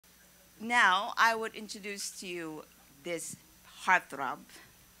Now, I would introduce to you this heartthrob,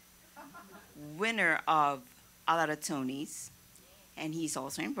 winner of a lot of Tonys, and he's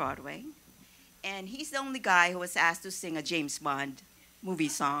also in Broadway. And he's the only guy who was asked to sing a James Bond movie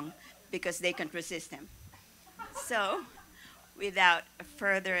song because they couldn't resist him. So, without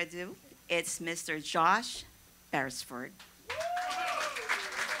further ado, it's Mr. Josh Berresford.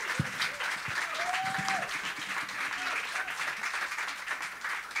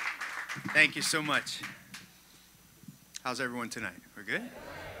 Thank you so much. How's everyone tonight? We're good?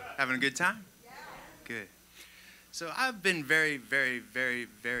 Having a good time? Good. So I've been very, very, very,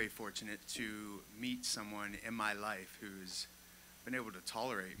 very fortunate to meet someone in my life who's been able to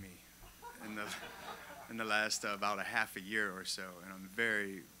tolerate me in the last about a half a year or so. And I'm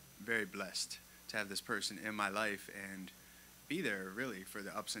very, very blessed to have this person in my life and be there really for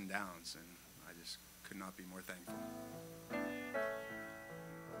the ups and downs. And I just could not be more thankful.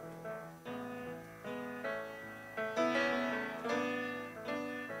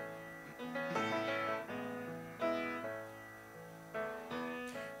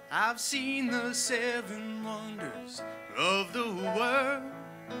 I've seen the 7 wonders of the world.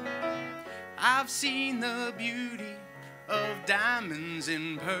 I've seen the beauty of diamonds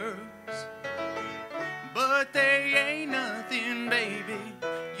and pearls. But they ain't nothing, baby.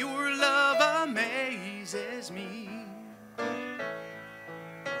 Your love amazes me.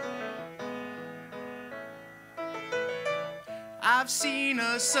 I've seen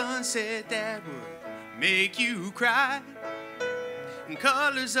a sunset that would make you cry, and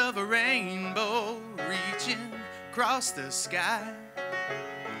colors of a rainbow reaching across the sky.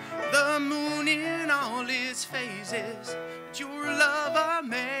 The moon in all its phases, but your love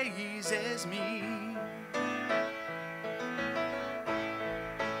amazes me.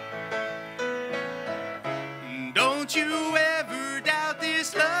 Don't you ever doubt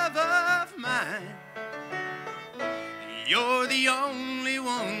this love of mine. You're the only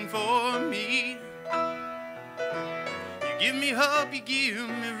one for me. You give me hope, you give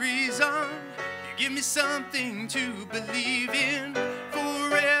me reason, you give me something to believe in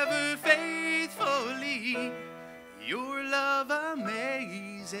forever faithfully. Your love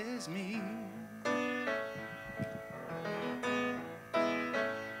amazes me.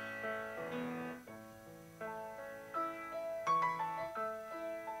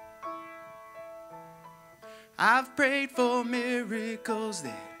 I've prayed for miracles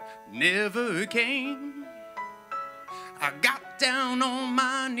that never came. I got down on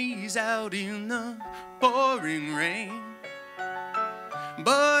my knees out in the pouring rain,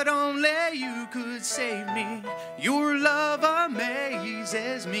 but only you could save me. Your love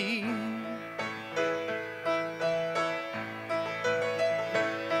amazes me.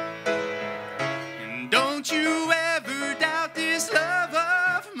 And don't you ever doubt this love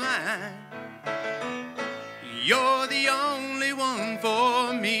of mine. You're the only one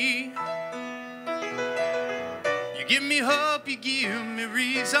for me. You give me hope, you give me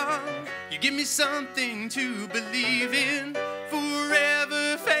reason, you give me something to believe in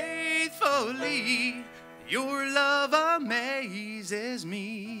forever faithfully. Your love amazes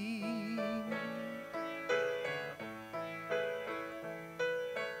me.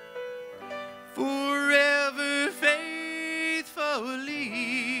 Forever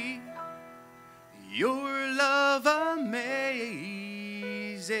faithfully. Your love amazes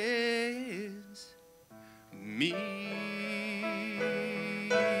me.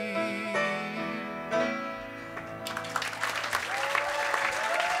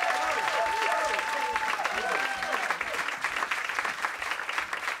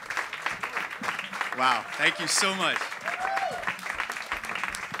 Wow, thank you so much.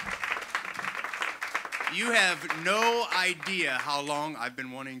 You have no idea how long I've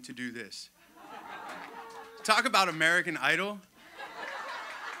been wanting to do this. Talk about American Idol.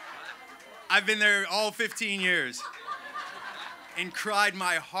 I've been there all 15 years and cried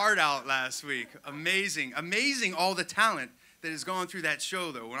my heart out last week. Amazing, amazing all the talent that has gone through that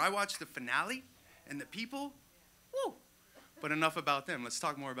show, though. When I watched the finale and the people, woo. But enough about them. Let's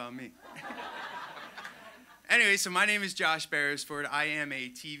talk more about me. Anyway, so my name is Josh Berresford. I am a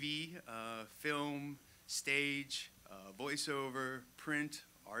TV, film, stage, voiceover, print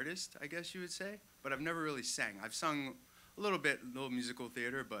artist, I guess you would say. But I've never really sang. I've sung a little musical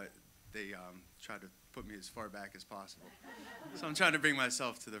theater, but they tried to put me as far back as possible. So I'm trying to bring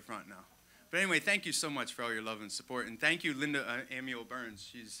myself to the front now. But anyway, thank you so much for all your love and support. And thank you, Linda Amiel Burns.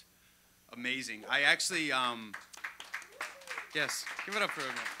 She's amazing. I actually, yes, give it up for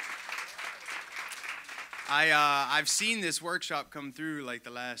her. I've seen this workshop come through like the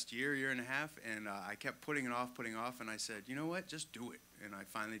last year and a half, and I kept putting it off, and I said, you know what, just do it. and I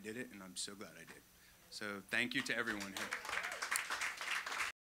finally did it, and I'm so glad I did. So thank you to everyone here.